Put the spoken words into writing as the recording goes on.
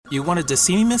You wanted to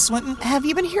see me, Miss Swinton? Have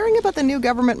you been hearing about the new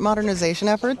government modernization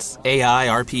efforts? AI,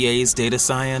 RPAs, data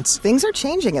science. Things are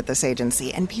changing at this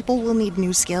agency, and people will need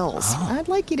new skills. I'd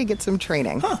like you to get some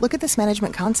training. Look at this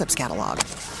management concepts catalog.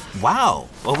 Wow,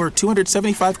 over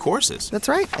 275 courses. That's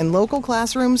right, in local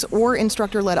classrooms or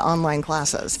instructor-led online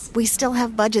classes. We still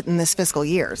have budget in this fiscal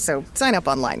year, so sign up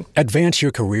online. Advance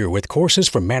your career with courses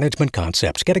from Management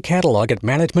Concepts. Get a catalog at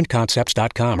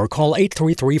managementconcepts.com or call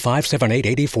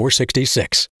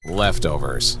 833-578-8466.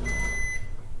 Leftovers.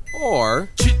 Or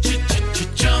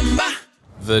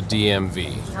the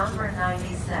DMV. Number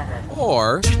 97.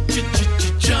 Or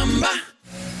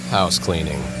house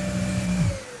cleaning.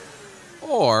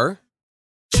 Or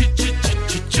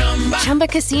Chumba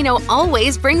Casino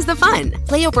always brings the fun.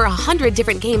 Play over 100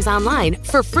 different games online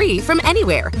for free from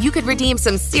anywhere. You could redeem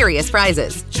some serious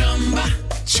prizes.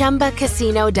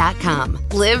 ChumbaCasino.com.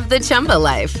 Live the Chumba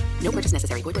life. No purchase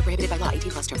necessary. Void where prohibited by law.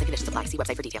 18+ terms and conditions apply. See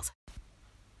website for details.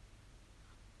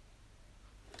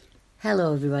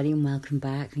 Hello everybody and welcome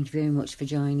back. Thank you very much for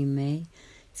joining me.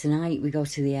 Tonight we go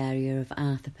to the area of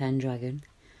Arthur Pendragon.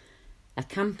 A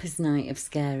campus night of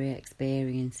scary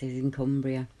experiences in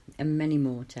Cumbria and many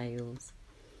more tales.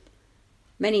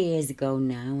 Many years ago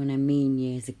now, and I mean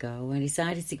years ago, I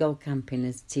decided to go camping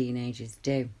as teenagers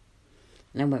do.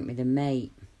 And I went with a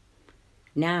mate.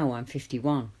 Now I'm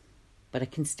 51, but I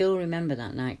can still remember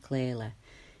that night clearly,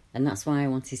 and that's why I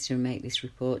wanted to make this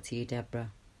report to you,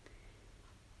 Deborah.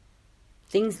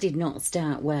 Things did not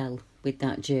start well with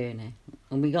that journey,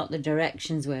 and we got the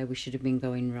directions where we should have been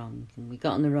going wrong, and we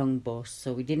got on the wrong bus,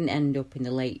 so we didn't end up in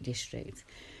the Lake District,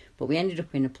 but we ended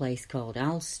up in a place called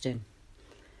Alston.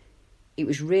 It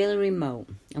was really remote,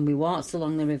 and we walked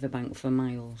along the riverbank for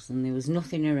miles, and there was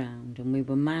nothing around, and we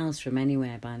were miles from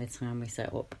anywhere by the time we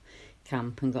set up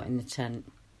camp and got in the tent.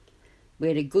 We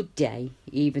had a good day,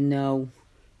 even though,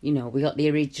 we got the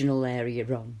original area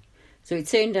wrong. So it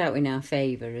turned out in our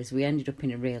favour as we ended up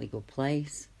in a really good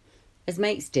place. As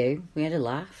mates do, we had a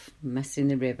laugh, messed in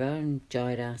the river and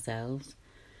enjoyed ourselves.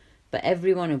 But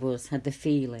every one of us had the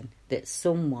feeling that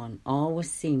someone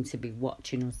always seemed to be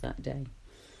watching us that day.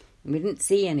 We didn't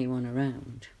see anyone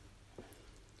around.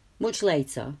 Much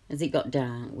later, as it got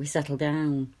dark, we settled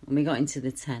down and we got into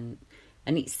the tent,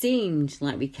 and it seemed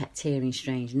like we kept hearing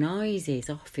strange noises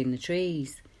off in the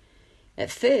trees. At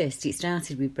first, it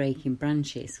started with breaking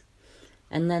branches,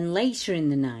 and then later in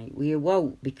the night, we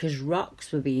awoke because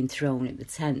rocks were being thrown at the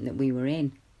tent that we were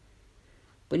in.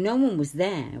 But no one was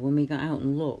there when we got out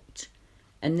and looked,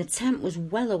 and the tent was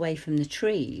well away from the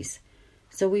trees,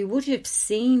 so we would have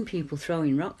seen people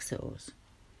throwing rocks at us.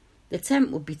 The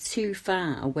tent would be too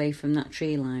far away from that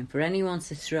tree line for anyone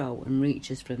to throw and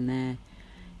reach us from there.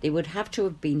 They would have to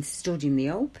have been stood in the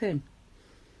open.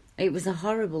 It was a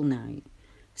horrible night,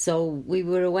 so we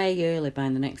were away early by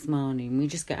the next morning. We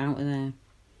just got out of there.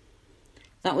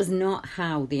 That was not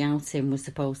how the outing was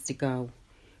supposed to go.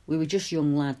 We were just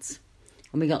young lads,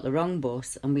 and we got the wrong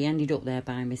bus, and we ended up there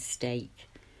by mistake.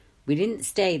 We didn't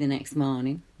stay the next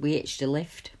morning. We hitched a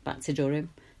lift back to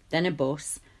Durham, then a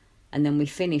bus, and then we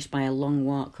finished by a long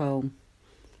walk home,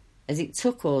 as it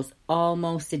took us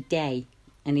almost a day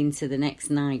and into the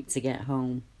next night to get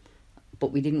home.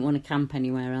 But we didn't want to camp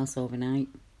anywhere else overnight.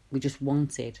 We just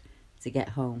wanted to get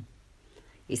home.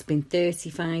 It's been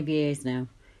 35 years now,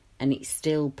 and it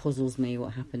still puzzles me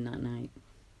what happened that night.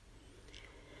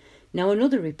 Now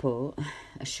another report,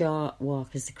 a short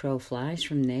walk as the crow flies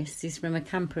from this, is from a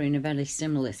camper in a very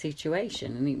similar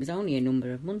situation, and it was only a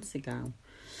number of months ago.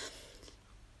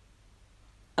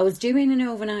 I was doing an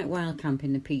overnight wild camp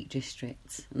in the Peak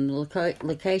District, and the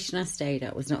location I stayed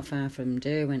at was not far from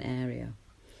Derwent area.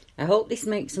 I hope this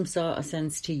makes some sort of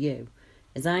sense to you,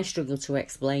 as I struggle to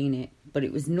explain it, but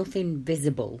it was nothing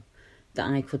visible that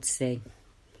I could see.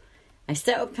 I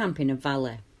set up camp in a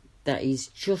valley that is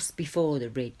just before the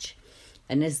ridge,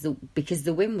 and because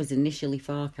the wind was initially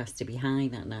forecast to be high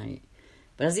that night,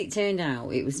 but as it turned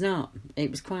out, it was not. It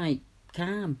was quite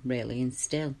calm, really, and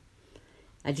still.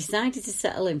 I decided to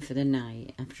settle in for the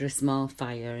night after a small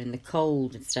fire, and the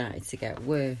cold had started to get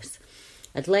worse.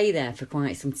 I'd lay there for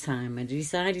quite some time, and I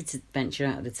decided to venture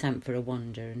out of the tent for a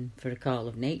wander and for a call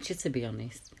of nature, to be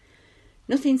honest.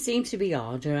 Nothing seemed to be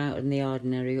odd or out of the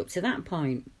ordinary up to that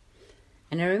point.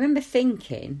 And I remember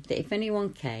thinking that if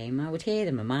anyone came, I would hear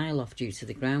them a mile off due to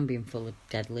the ground being full of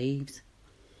dead leaves.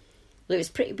 Well, it was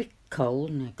pretty cold,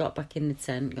 and I got back in the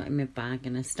tent, got in my bag,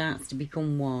 and I started to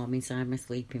become warm inside my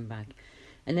sleeping bag.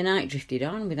 And the night drifted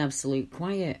on with absolute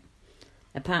quiet,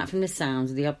 apart from the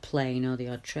sounds of the odd plane or the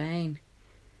odd train.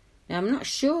 Now, I'm not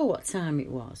sure what time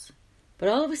it was, but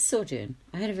all of a sudden,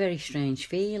 I had a very strange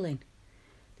feeling.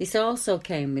 This also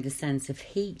came with a sense of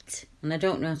heat, and I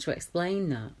don't know how to explain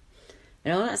that. I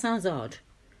know that sounds odd,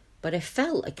 but I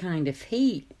felt a kind of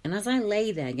heat, and as I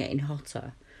lay there getting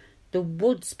hotter, the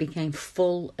woods became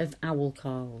full of owl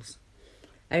calls.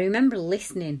 I remember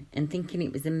listening and thinking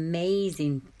it was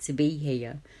amazing to be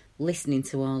here, listening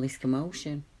to all this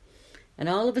commotion. And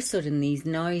all of a sudden, these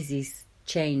noises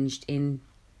changed in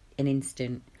an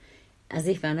instant, as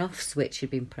if an off switch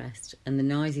had been pressed, and the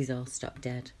noises all stopped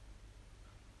dead.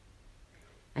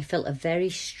 I felt a very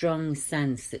strong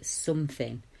sense that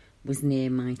something was near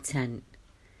my tent.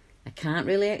 I can't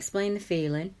really explain the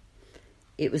feeling.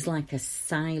 It was like a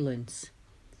silence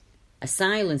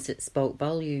that spoke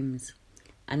volumes,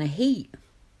 and a heat.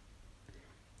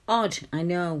 Odd, I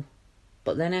know,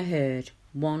 but then I heard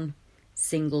one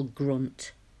single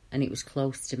grunt, and it was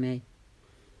close to me.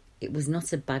 It was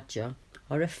not a badger,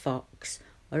 or a fox,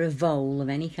 or a vole of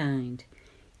any kind.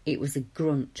 It was a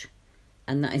grunt,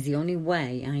 and that is the only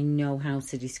way I know how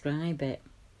to describe it.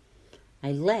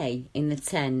 I lay in the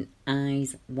tent,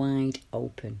 eyes wide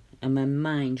open, and my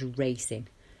mind racing.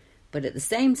 But at the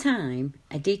same time,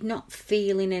 I did not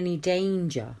feel in any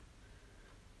danger.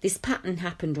 This pattern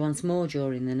happened once more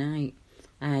during the night.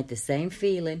 I had the same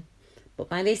feeling, but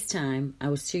by this time I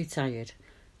was too tired,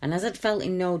 and as I'd felt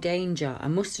in no danger, I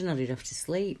must have nodded off to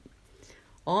sleep.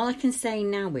 All I can say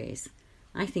now is,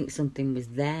 I think something was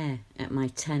there at my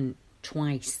tent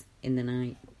twice in the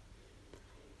night.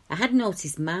 I had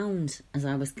noticed mounds as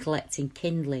I was collecting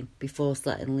kindling before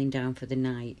settling down for the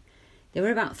night. They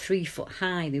were about 3 foot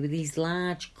high. They were these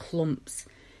large clumps,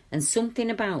 and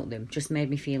something about them just made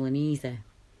me feel uneasy.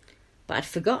 But I'd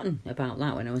forgotten about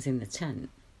that when I was in the tent.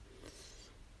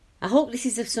 I hope this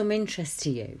is of some interest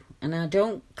to you, and I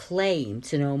don't claim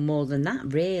to know more than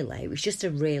that really. It was just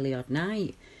a really odd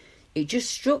night. It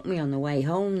just struck me on the way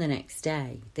home the next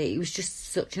day that it was just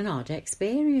such an odd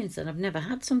experience, and I've never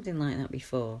had something like that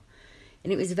before.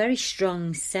 And it was a very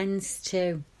strong sense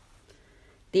too.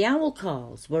 The owl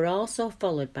calls were also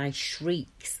followed by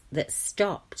shrieks that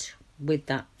stopped with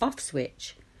that off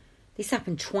switch. This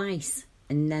happened twice,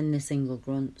 and then the single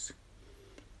grunts.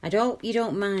 I hope you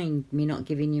don't mind me not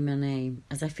giving you my name,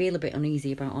 as I feel a bit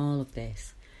uneasy about all of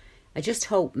this. I just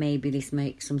hope maybe this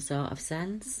makes some sort of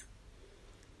sense.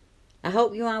 I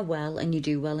hope you are well and you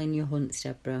do well in your hunts,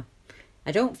 Deborah.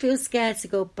 I don't feel scared to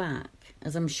go back,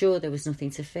 as I'm sure there was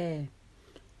nothing to fear.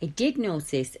 I did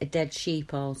notice a dead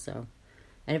sheep also,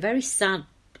 and a very sad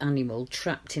animal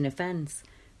trapped in a fence,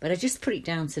 but I just put it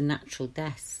down to natural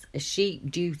deaths, as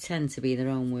sheep do tend to be their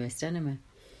own worst enemy.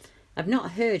 I've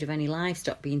not heard of any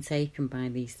livestock being taken by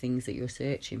these things that you're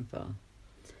searching for.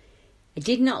 I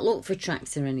did not look for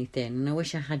tracks or anything, and I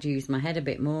wish I had used my head a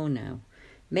bit more now.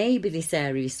 Maybe this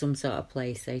area is some sort of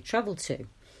place they travel to,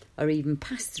 or even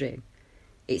pass through.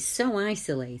 It's so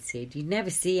isolated, you'd never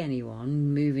see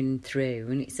anyone moving through,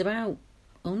 and it's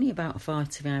only about a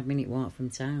 45-minute walk from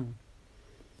town.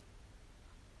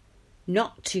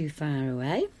 Not too far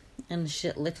away, and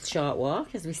a little short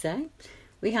walk, as we say,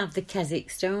 we have the Keswick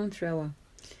Stone Thrower.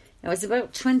 Now, it's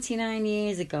about 29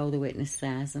 years ago, the witness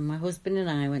says, and my husband and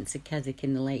I went to Keswick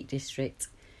in the Lake District.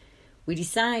 We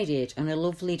decided on a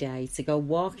lovely day to go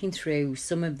walking through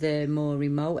some of the more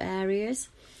remote areas.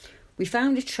 We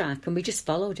found a track and we just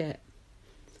followed it.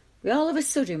 All of a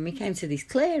sudden we came to this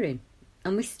clearing,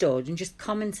 and we stood and just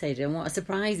commented on what a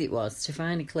surprise it was to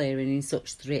find a clearing in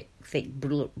such thick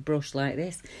brush like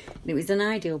this. And it was an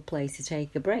ideal place to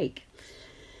take a break.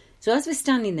 So as we're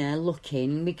standing there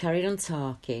looking, we carried on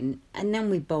talking, and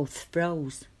then we both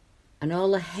froze, and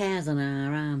all the hairs on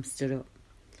our arms stood up.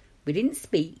 We didn't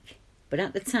speak, but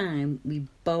at the time we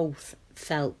both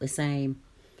felt the same.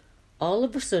 All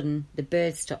of a sudden the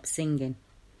birds stopped singing,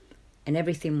 and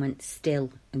everything went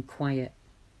still and quiet.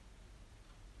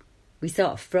 We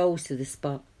sort of froze to the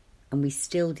spot, and we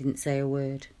still didn't say a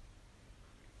word.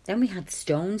 Then we had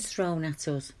stones thrown at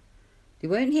us. They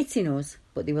weren't hitting us,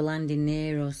 but they were landing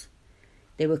near us.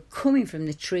 They were coming from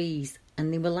the trees,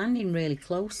 and they were landing really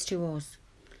close to us.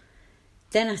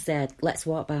 Then I said, let's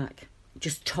walk back.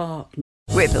 Just talk.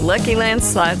 With the Lucky Land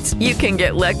Slots, you can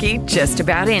get lucky just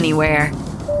about anywhere.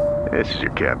 This is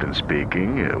your captain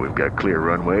speaking. We've got clear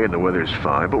runway and the weather's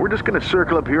fine, but we're just going to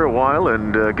circle up here a while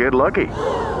and get lucky.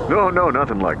 No,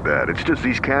 nothing like that. It's just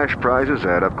these cash prizes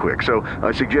add up quick. So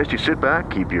I suggest you sit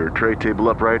back, keep your tray table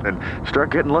upright, and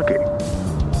start getting lucky.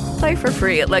 Play for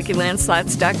free at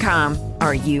LuckyLandSlots.com.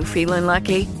 Are you feeling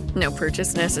lucky? No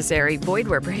purchase necessary. Void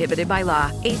where prohibited by law.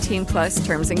 18+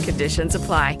 terms and conditions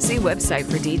apply. See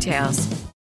website for details.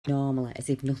 Normal, as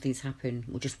if nothing's happened.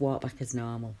 We'll just walk back as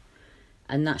normal.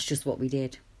 And that's just what we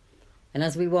did. And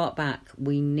as we walked back,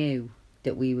 we knew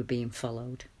that we were being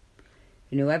followed.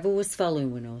 And whoever was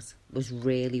following us was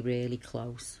really, really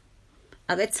close.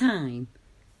 At the time,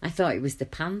 I thought it was the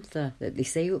panther that they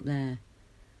see up there.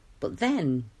 But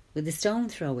then, with the stone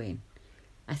throwing,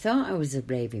 I thought I was a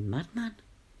raving madman.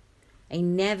 I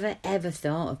never ever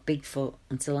thought of Bigfoot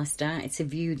until I started to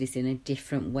view this in a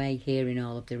different way, hearing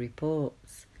all of the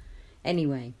reports.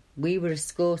 Anyway, we were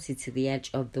escorted to the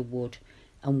edge of the wood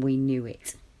and we knew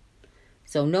it.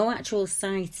 So no actual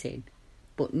sighting,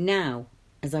 but now,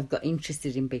 as I've got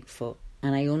interested in Bigfoot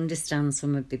and I understand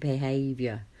some of the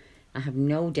behaviour, I have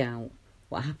no doubt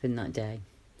what happened that day.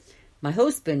 My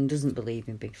husband doesn't believe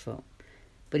in Bigfoot,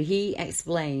 but he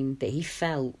explained that he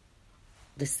felt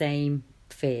the same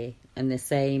fear and the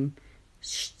same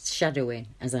shadowing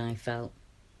as I felt.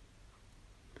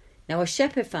 Now, a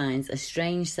shepherd finds a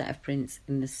strange set of prints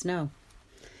in the snow.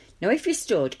 Now, if you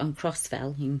stood on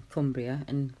Crossfell in Cumbria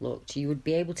and looked, you would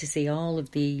be able to see all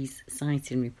of these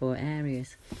sighting report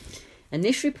areas. And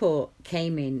this report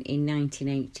came in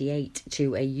 1988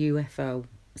 to a UFO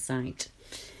site.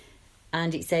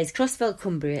 And it says, Crossfell,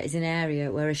 Cumbria is an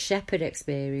area where a shepherd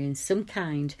experienced some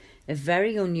kind of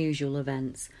very unusual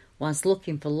events whilst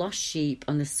looking for lost sheep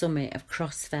on the summit of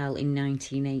Crossfell in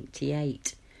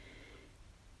 1988.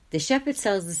 The shepherd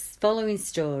tells the following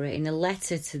story in a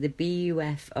letter to the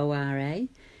BUFORA.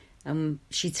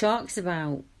 She talks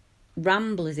about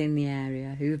ramblers in the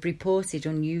area who have reported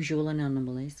unusual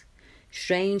anomalies,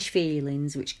 strange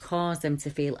feelings which cause them to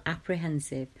feel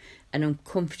apprehensive and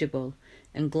uncomfortable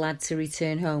and glad to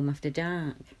return home after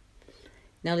dark.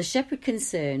 Now, the shepherd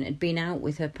concerned had been out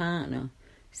with her partner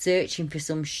searching for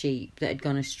some sheep that had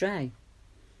gone astray.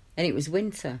 And it was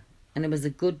winter and there was a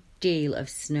good deal of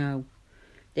snow.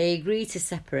 They agreed to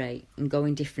separate and go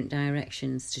in different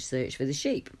directions to search for the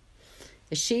sheep.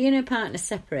 As she and her partner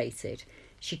separated,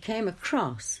 she came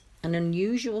across an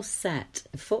unusual set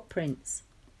of footprints.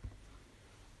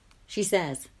 She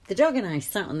says, the dog and I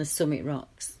sat on the summit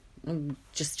rocks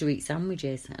just to eat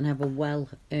sandwiches and have a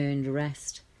well-earned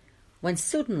rest, when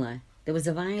suddenly there was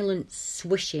a violent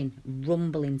swishing,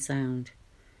 rumbling sound.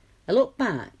 I looked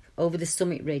back over the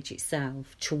summit ridge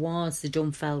itself towards the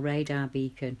Dunfell radar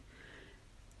beacon.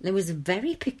 There was a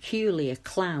very peculiar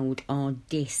cloud or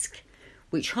disc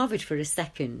which hovered for a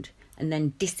second and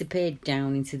then disappeared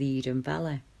down into the Eden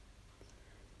Valley.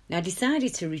 Now, I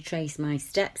decided to retrace my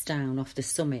steps down off the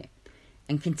summit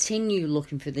and continue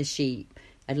looking for the sheep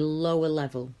at a lower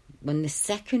level when the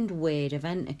second weird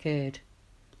event occurred.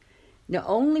 Not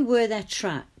only were there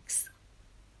tracks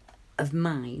of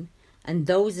mine and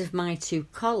those of my two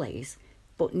collies,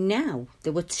 but now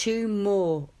there were two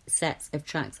more sets of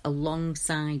tracks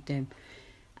alongside them.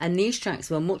 And these tracks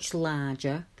were much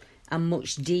larger and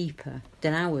much deeper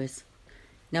than ours.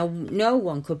 Now, no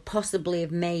one could possibly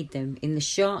have made them in the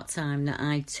short time that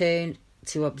I turned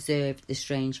to observe the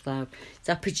strange cloud.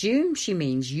 So I presume she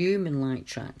means human-like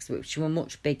tracks, which were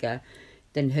much bigger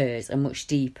than hers and much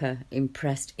deeper,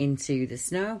 impressed into the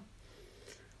snow.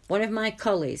 One of my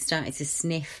colleagues started to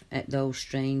sniff at those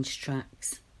strange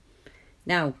tracks.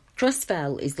 Now,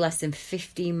 Crossfell is less than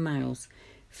 15 miles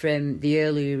from the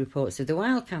earlier reports of the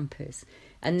wild campers,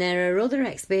 and there are other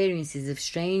experiences of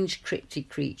strange cryptid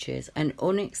creatures and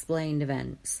unexplained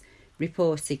events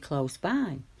reported close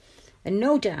by. And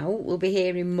no doubt we'll be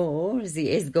hearing more as the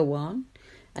years go on.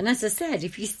 And as I said,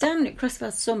 if you stand at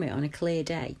Crossfell Summit on a clear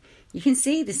day, you can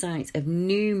see the sights of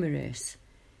numerous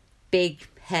big,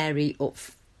 hairy,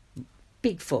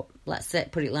 Bigfoot,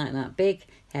 put it like that, big,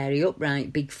 hairy,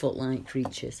 upright, Bigfoot-like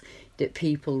creatures that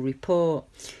people report.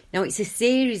 Now, it's a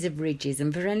series of ridges,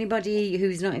 and for anybody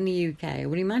who's not in the UK, I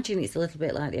would imagine it's a little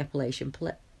bit like the Appalachian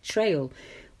Trail,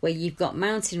 where you've got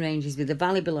mountain ranges with a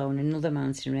valley below and another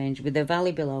mountain range, with a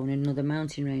valley below and another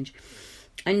mountain range.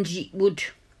 And you would,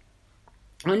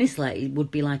 honestly, it would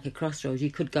be like a crossroads.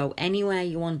 You could go anywhere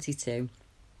you wanted to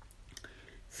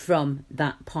from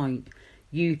that point.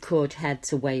 You could head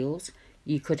to Wales.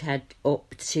 You could head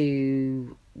up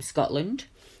to Scotland,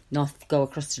 go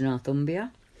across to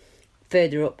Northumbria,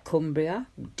 further up Cumbria,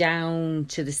 down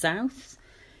to the south.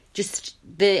 Just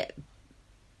the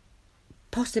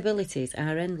possibilities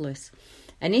are endless.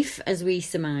 And if, as we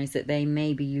surmise, that they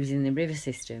may be using the river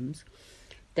systems,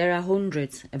 there are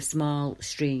hundreds of small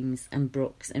streams and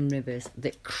brooks and rivers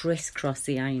that crisscross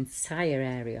the entire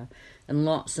area, and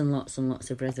lots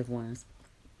of reservoirs.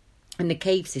 And the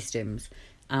cave systems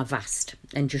are vast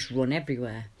and just run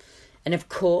everywhere. And of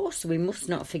course, we must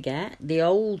not forget the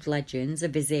old legends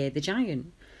of Vizier the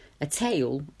Giant, a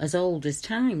tale as old as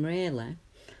time, really.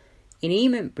 In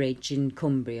Emont Bridge in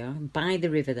Cumbria, by the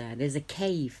river there's a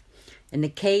cave, and the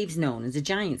cave's known as a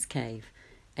Giant's Cave.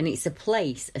 and it's a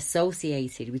place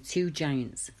associated with two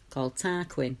giants called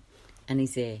Tarquin and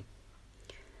Isir.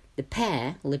 The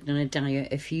pair lived on a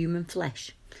diet of human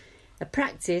flesh, a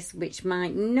practice which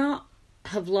might not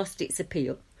have lost its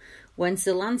appeal when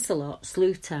Sir Lancelot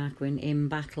slew Tarquin in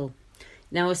battle.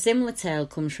 Now, a similar tale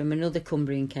comes from another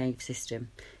Cumbrian cave system,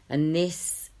 and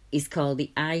this is called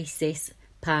the Isis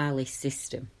Parlis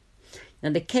system.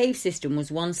 Now, the cave system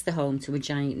was once the home to a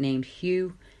giant named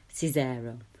Hugh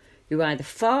Cicero, who either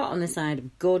fought on the side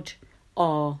of good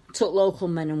or took local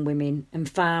men and women and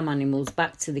farm animals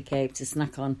back to the cave to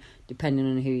snack on, depending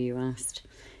on who you asked.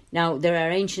 Now, there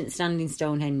are ancient standing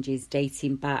stone henges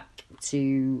dating back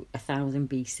to 1000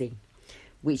 BC,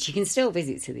 which you can still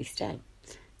visit to this day.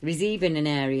 There is even an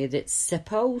area that's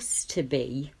supposed to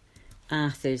be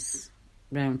Arthur's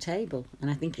Round Table, and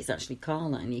I think it's actually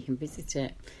called that, and you can visit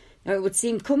it. Now, it would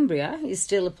seem Cumbria is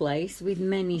still a place with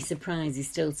many surprises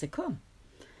still to come.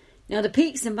 Now, the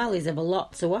peaks and valleys have a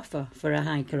lot to offer for a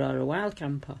hiker or a wild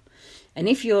camper, and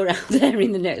if you're out there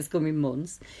in the next coming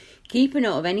months, keep a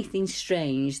note of anything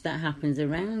strange that happens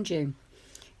around you.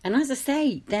 And as I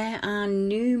say, there are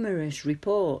numerous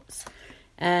reports,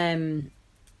 and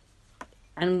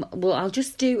well, I'll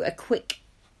just do a quick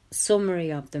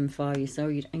summary of them for you, so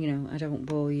you know I don't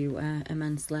bore you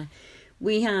immensely.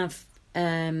 We have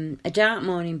a dark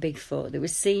morning Bigfoot that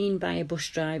was seen by a bus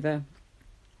driver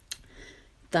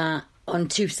that on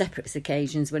two separate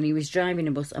occasions when he was driving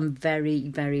a bus on very,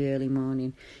 very early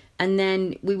morning. And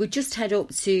then we would just head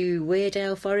up to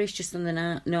Weardale Forest, just on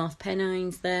the North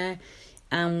Pennines there,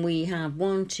 and we have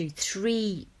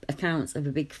 3 accounts of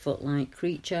a Bigfoot-like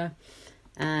creature.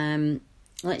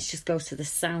 Let's just go to the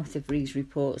south of these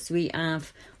reports. We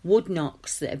have wood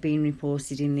knocks that have been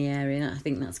reported in the area. I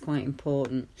think that's quite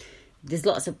important. There's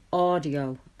lots of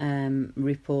audio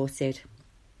reported.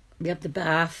 We have the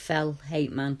Bar Fell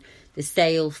Hate Man, the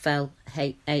Sale Fell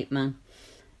Hate Man,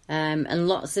 and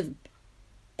lots of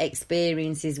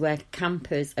experiences where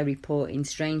campers are reporting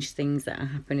strange things that are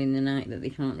happening in the night that they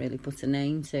can't really put a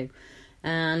name to.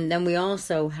 And then we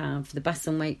also have the Bass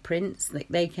and Wake Prince.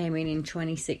 They came in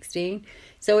 2016.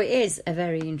 So it is a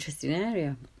very interesting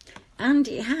area. And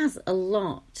it has a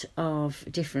lot of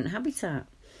different habitat.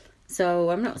 So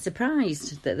I'm not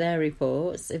surprised that there are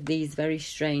reports of these very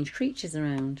strange creatures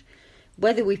around.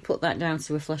 Whether we put that down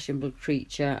to a flesh and blood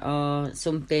creature or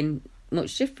something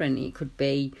much different, it could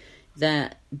be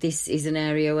that this is an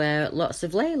area where lots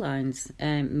of ley lines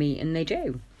meet, and they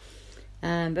do.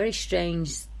 Very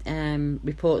strange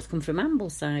reports come from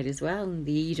Ambleside as well, and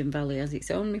the Eden Valley has its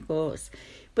own reports.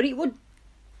 But it would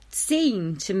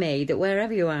seem to me that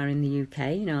wherever you are in the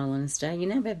UK, in all honesty,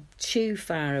 you're never too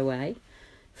far away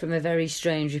from a very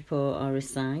strange report or a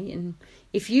site. And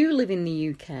if you live in the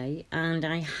UK and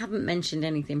I haven't mentioned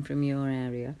anything from your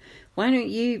area, why don't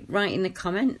you write in the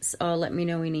comments or let me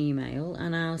know in email,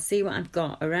 and I'll see what I've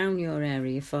got around your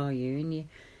area for you, and you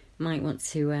might want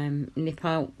to nip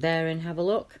out there and have a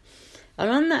look. And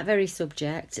on that very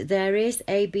subject, there is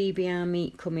a BBR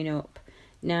meet coming up.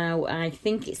 Now, I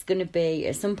think it's going to be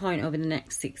at some point over the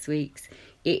next 6 weeks.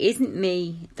 It isn't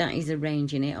me that is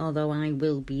arranging it, although I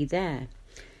will be there.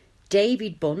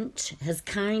 David Bunt has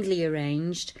kindly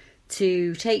arranged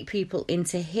to take people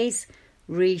into his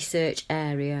research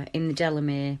area in the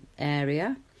Delamere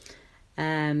area.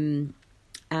 And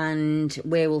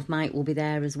Werewolf Mike will be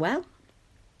there as well.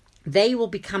 They will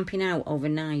be camping out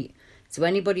overnight. So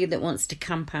anybody that wants to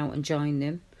camp out and join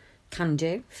them can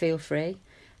do, feel free.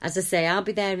 As I say, I'll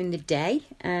be there in the day.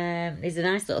 There's a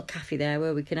nice little cafe there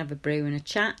where we can have a brew and a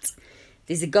chat.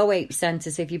 There's a Go Ape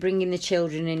Centre, so if you're bringing the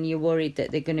children and you're worried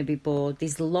that they're going to be bored,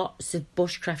 there's lots of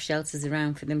bushcraft shelters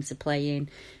around for them to play in.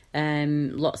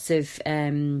 Lots of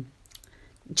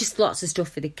stuff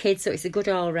for the kids, so it's a good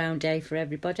all-round day for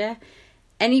everybody.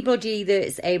 Anybody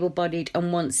that's able-bodied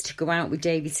and wants to go out with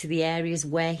David to the areas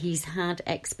where he's had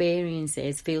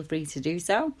experiences, feel free to do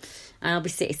so. I'll be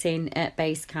sitting at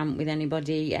base camp with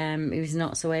anybody who's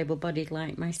not so able-bodied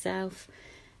like myself.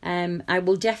 I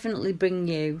will definitely bring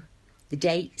you the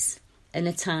dates and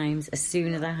the times as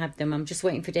soon as I have them. I'm just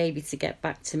waiting for David to get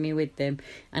back to me with them,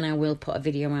 and I will put a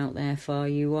video out there for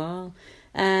you all.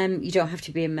 You don't have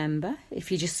to be a member.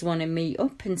 If you just want to meet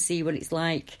up and see what it's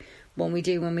like when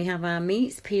we have our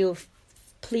meets,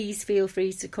 please feel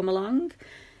free to come along.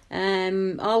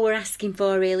 All we're asking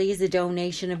for really is a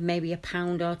donation of maybe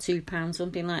 £1 or £2,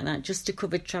 something like that, just to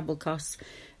cover travel costs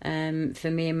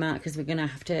for me and Mark, because we're going to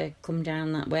have to come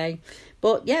down that way.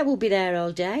 But yeah, we'll be there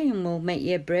all day, and we'll make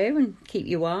you a brew and keep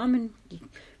you warm, and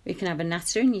we can have a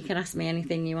natter, and you can ask me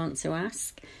anything you want to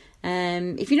ask.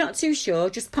 If you're not too sure,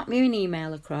 just pop me an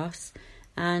email across,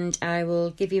 and I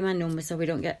will give you my number so we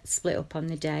don't get split up on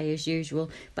the day as usual.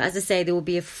 But as I say, there will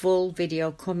be a full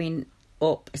video coming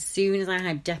up as soon as I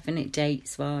have definite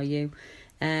dates for you.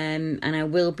 And I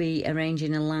will be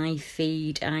arranging a live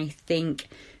feed, I think,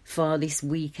 for this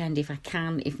weekend if I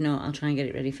can. If not, I'll try and get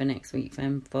it ready for next week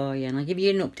for you. And I'll give you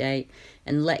an update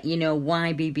and let you know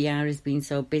why BBR has been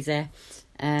so busy.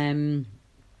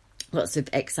 Lots of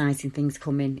exciting things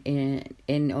coming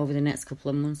in over the next couple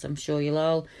of months. I'm sure you'll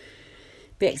all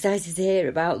be excited to hear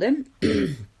about them.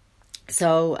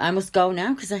 So I must go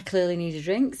now because I clearly need a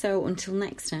drink. So until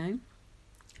next time,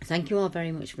 thank you all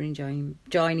very much for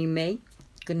joining me.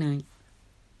 Good night.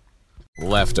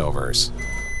 Leftovers.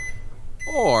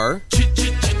 Or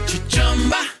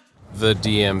the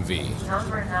DMV.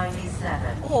 Number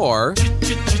 97. Or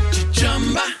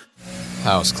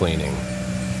house cleaning.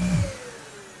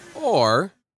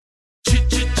 Or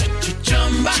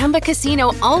Chumba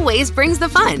Casino always brings the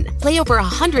fun. Play over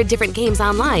 100 different games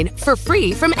online for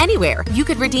free from anywhere. You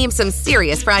could redeem some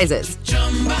serious prizes.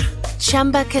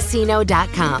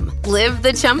 ChumbaCasino.com. Live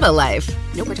the Chumba life.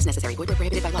 No purchase necessary. Void where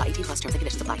prohibited by law. 18+ terms and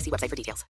conditions apply. See website for details.